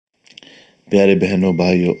प्यारे बहनों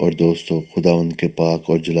भाइयों और दोस्तों, खुदावंद के पाक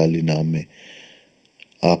और जलाली नाम में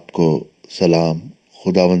आपको सलाम।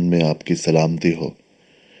 खुदावंद में आपकी सलामती हो।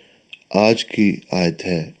 आज की आयत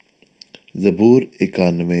है ज़बूर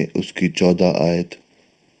 91 उसकी 14 आयत।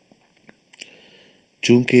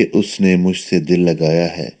 चूंकि उसने मुझसे दिल लगाया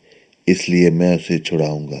है, इसलिए मैं उसे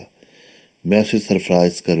छुड़ाऊंगा, मैं उसे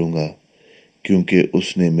सरफराज करूंगा, क्योंकि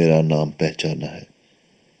उसने मेरा नाम पहचाना है।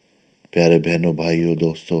 प्यारे बहनों भाइयों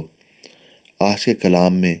दोस्तों, आज के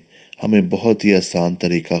कलाम में हमें बहुत ही आसान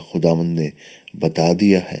तरीका खुदावंद ने बता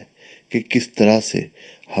दिया है कि किस तरह से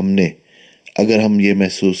हमने, अगर हम ये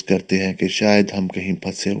महसूस करते हैं कि शायद हम कहीं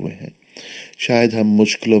फंसे हुए हैं, शायद हम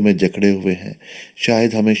मुश्किलों में जकड़े हुए हैं,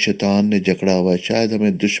 शायद हमें शैतान ने जकड़ा हुआ है, शायद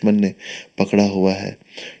हमें दुश्मन ने पकड़ा हुआ है,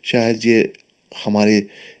 शायद ये हमारी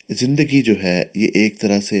ज़िंदगी जो है ये एक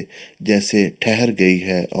तरह से जैसे ठहर गई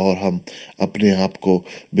है और हम अपने आप को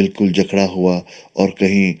बिल्कुल जकड़ा हुआ और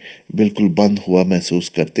कहीं बिल्कुल बंद हुआ महसूस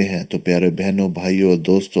करते हैं। तो प्यारे बहनों भाइयों और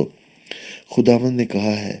दोस्तों, खुदावंद ने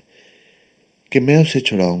कहा है कि मैं उसे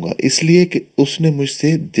छुड़ाऊंगा, इसलिए कि उसने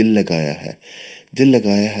मुझसे दिल लगाया है। दिल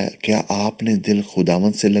लगाया है, क्या आपने दिल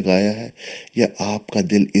खुदावंद से लगाया है या आपका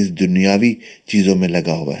दिल इस दुनियावी चीज़ों में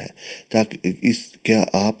लगा हुआ है? ताकि इस क्या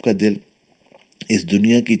आपका दिल इस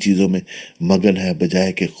दुनिया की चीज़ों में मगन है,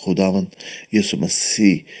 बजाय कि खुदावंद यीशु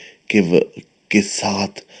मसीह के के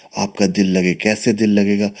साथ आपका दिल लगे? कैसे दिल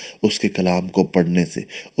लगेगा? उसके कलाम को पढ़ने से,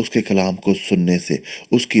 उसके कलाम को सुनने से,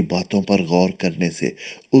 उसकी बातों पर गौर करने से,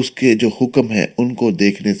 उसके जो हुक्म हैं उनको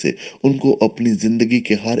देखने से, उनको अपनी ज़िंदगी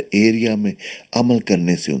के हर एरिया में अमल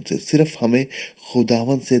करने से, उनसे सिर्फ हमें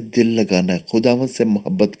खुदावंद से दिल लगाना है, खुदावंद से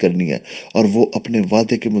मोहब्बत करनी है। और वो अपने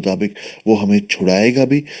वादे के मुताबिक वो हमें छुड़ाएगा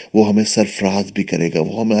भी, वो हमें सरफराज भी करेगा,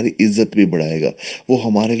 वो हमारी इज्जत भी बढ़ाएगा, वो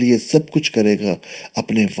हमारे लिए सब कुछ करेगा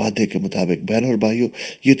अपने वादे के मुताबिक। बहनों और भाइयों,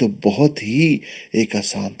 ये तो बहुत ही एक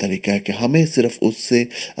आसान तरीका है कि हमें सिर्फ उससे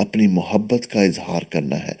अपनी मोहब्बत का इजहार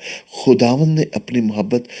करना है। खुदावंद ने अपनी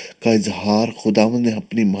मोहब्बत का इजहार, खुदावंद ने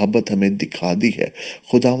अपनी मोहब्बत हमें दिखा दी है।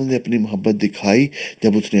 खुदावंद ने अपनी मोहब्बत दिखाई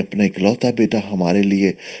जब उसने अपना इकलौता बेटा हमारे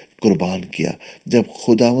लिए कुर्बान किया। जब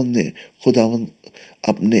खुदावंद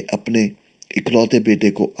अपने अपने इकलौते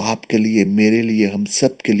बेटे को आपके लिए, मेरे लिए, हम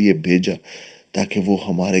सब के लिए भेजा, ताकि वो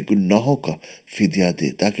हमारे गुनाहों का फिदिया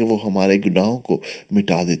दे, ताकि वो हमारे गुनाहों को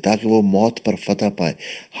मिटा दे, ताकि वो मौत पर फतह पाए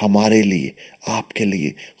हमारे लिए, आपके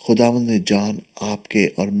लिए। खुदावंद ने जान आपके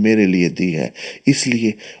और मेरे लिए दी है,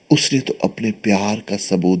 इसलिए उसने तो अपने प्यार का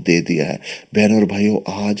सबूत दे दिया है। बहनों और भाइयों,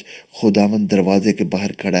 आज खुदावंद दरवाजे के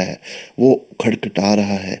बाहर खड़ा है, वो खटखटा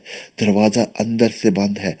रहा है, दरवाज़ा अंदर से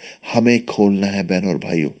बंद है, हमें खोलना है। बहनों और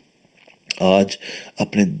भाइयों, आज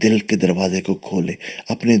अपने दिल के दरवाजे को खोलें,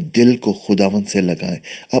 अपने दिल को खुदावंद से लगाएं।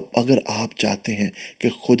 अब अगर आप चाहते हैं कि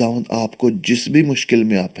खुदावंद आपको जिस भी मुश्किल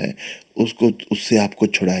में आप हैं उसको, उससे आपको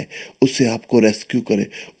छुड़ाए, उससे आपको रेस्क्यू करे,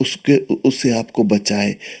 उससे आपको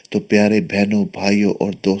बचाए, तो प्यारे बहनों भाइयों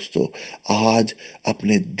और दोस्तों, आज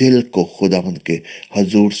अपने दिल को खुदावंद के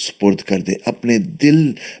हजूर सुपुर्द कर दे, अपने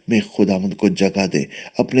दिल में खुदावंद को जगह दे,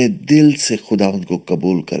 अपने दिल से खुदावंद को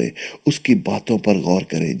कबूल करे, उसकी बातों पर गौर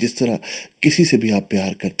करें। जिस तरह किसी से भी आप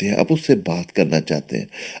प्यार करते हैं, आप उससे बात करना चाहते हैं,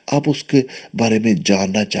 आप उसके बारे में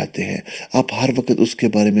जानना चाहते हैं, आप हर वक्त उसके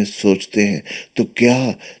बारे में सोचते हैं, तो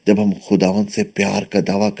क्या जब हम खुदावंद से प्यार का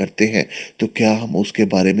दावा करते हैं तो क्या हम उसके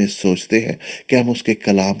बारे में सोचते हैं? क्या हम उसके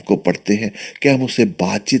कलाम को पढ़ते हैं? क्या हम उससे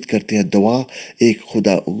बातचीत करते हैं? दुआ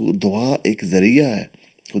एक जरिया है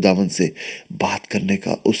खुदावंद से बात करने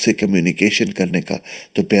का, उससे कम्युनिकेशन करने का।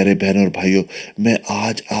 तो प्यारे बहनों और भाइयों, मैं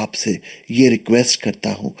आज आपसे ये रिक्वेस्ट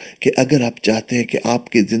करता हूँ कि अगर आप चाहते हैं कि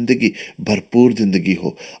आपकी ज़िंदगी भरपूर ज़िंदगी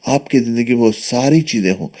हो, आपकी ज़िंदगी में वो सारी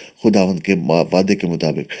चीज़ें हों खुदावंद के वादे के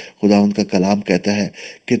मुताबिक। खुदावंद का कलाम कहता है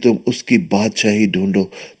कि तुम उसकी बादशाही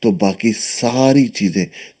ढूंढो तो बाकी सारी चीज़ें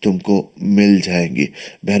तुमको मिल जाएंगी।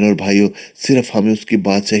 बहनों और भाइयों, सिर्फ हमें उसकी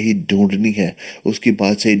बादशाही ढूंढनी है। उसकी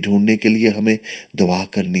बादशाही ढूंढने के लिए हमें दुआ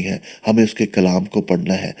करनी है, हमें उसके कलाम को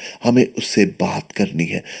पढ़ना है, हमें उससे बात करनी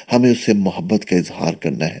है, हमें उससे मोहब्बत का इजहार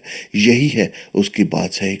करना है। यही है उसकी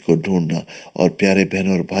बादशाही को ढूंढना। और प्यारे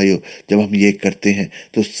बहनों और भाइयों, जब हम ये करते हैं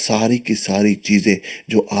तो सारी की सारी चीज़ें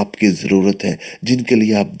जो आपकी ज़रूरत है, जिनके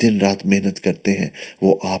लिए आप दिन रात मेहनत करते हैं,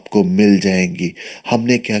 वो आपको मिल जाएंगी।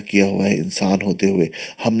 हमने क्या किया हुआ है इंसान होते हुए,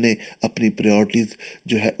 हमने अपनी प्रायोरिटीज़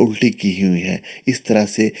जो है उल्टी की हुई हैं, इस तरह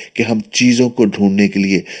से कि हम चीज़ों को ढूंढने के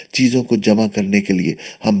लिए, चीज़ों को जमा करने के लिए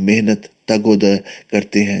हम मेहनत तगोदर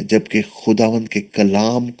करते हैं, जबकि खुदावंद के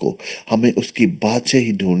कलाम को हमें उसकी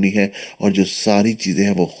बादशाही ढूंढनी है, और जो सारी चीज़ें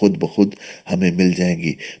हैं वो खुद ब खुद हमें मिल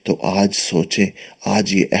जाएंगी। तो आज सोचें,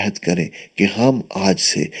 आज ये अहद करें कि हम आज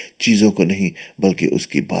से चीज़ों को नहीं बल्कि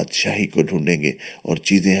उसकी बादशाही को ढूंढेंगे, और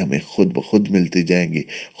चीज़ें हमें खुद ब खुद मिलती जाएंगी।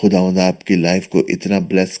 खुदावंद आपकी लाइफ को इतना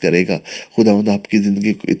ब्लेस करेगा, खुदावंद आपकी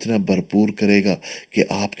ज़िंदगी को इतना भरपूर करेगा कि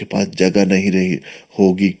आपके पास जगह नहीं रही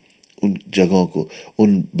होगी उन जगहों को,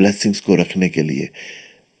 उन ब्लेसिंग्स को रखने के लिए।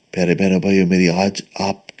 प्यारे बहनों भाइयों, मेरी आज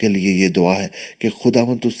आपके लिए ये दुआ है कि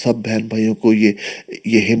खुदावंद तो सब बहन भाइयों को ये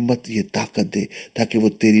हिम्मत, ये ताकत दे, ताकि वो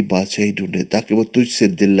तेरी बादशाही ढूंढे, ताकि वो तुझसे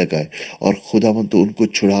दिल लगाए, और खुदावंद तो उनको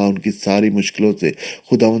छुड़ा उनकी सारी मुश्किलों से।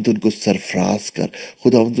 खुदावंद उनको सरफराज कर,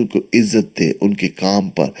 खुदावंद उनको इज्जत दे उनके काम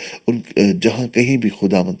पर, उन जहाँ कहीं भी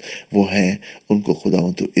खुदावंद वो हैं, उनको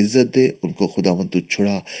खुदावंद तो इज्जत दे, उनको खुदावंद तो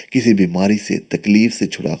छुड़ा, किसी बीमारी से, तकलीफ से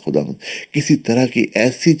छुड़ा खुदावंद, किसी तरह की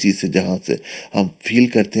ऐसी चीज़ से जहाँ से हम फील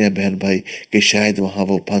करते हैं बहन भाई कि शायद वहाँ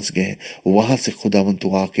वो फंस गए हैं, वहाँ से खुदावंद तू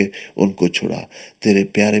आके उनको छुड़ा। तेरे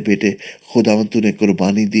प्यारे बेटे खुदावंद तूने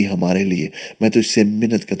कुर्बानी दी हमारे लिए, मैं तो इससे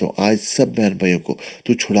मिन्नत करता हूँ आज सब बहन भाइयों को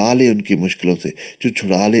तू छुड़ा ले उनकी मुश्किलों से, तू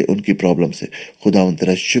छुड़ा ले उनकी प्रॉब्लम से। खुदावंद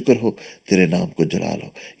तेरा शुक्र हो, तेरे नाम को जलाल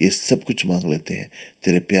हो। ये सब कुछ मांग लेते हैं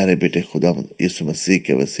तेरे प्यारे बेटे खुदावंद यीशु मसीह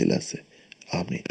के वसीला से, आमीन।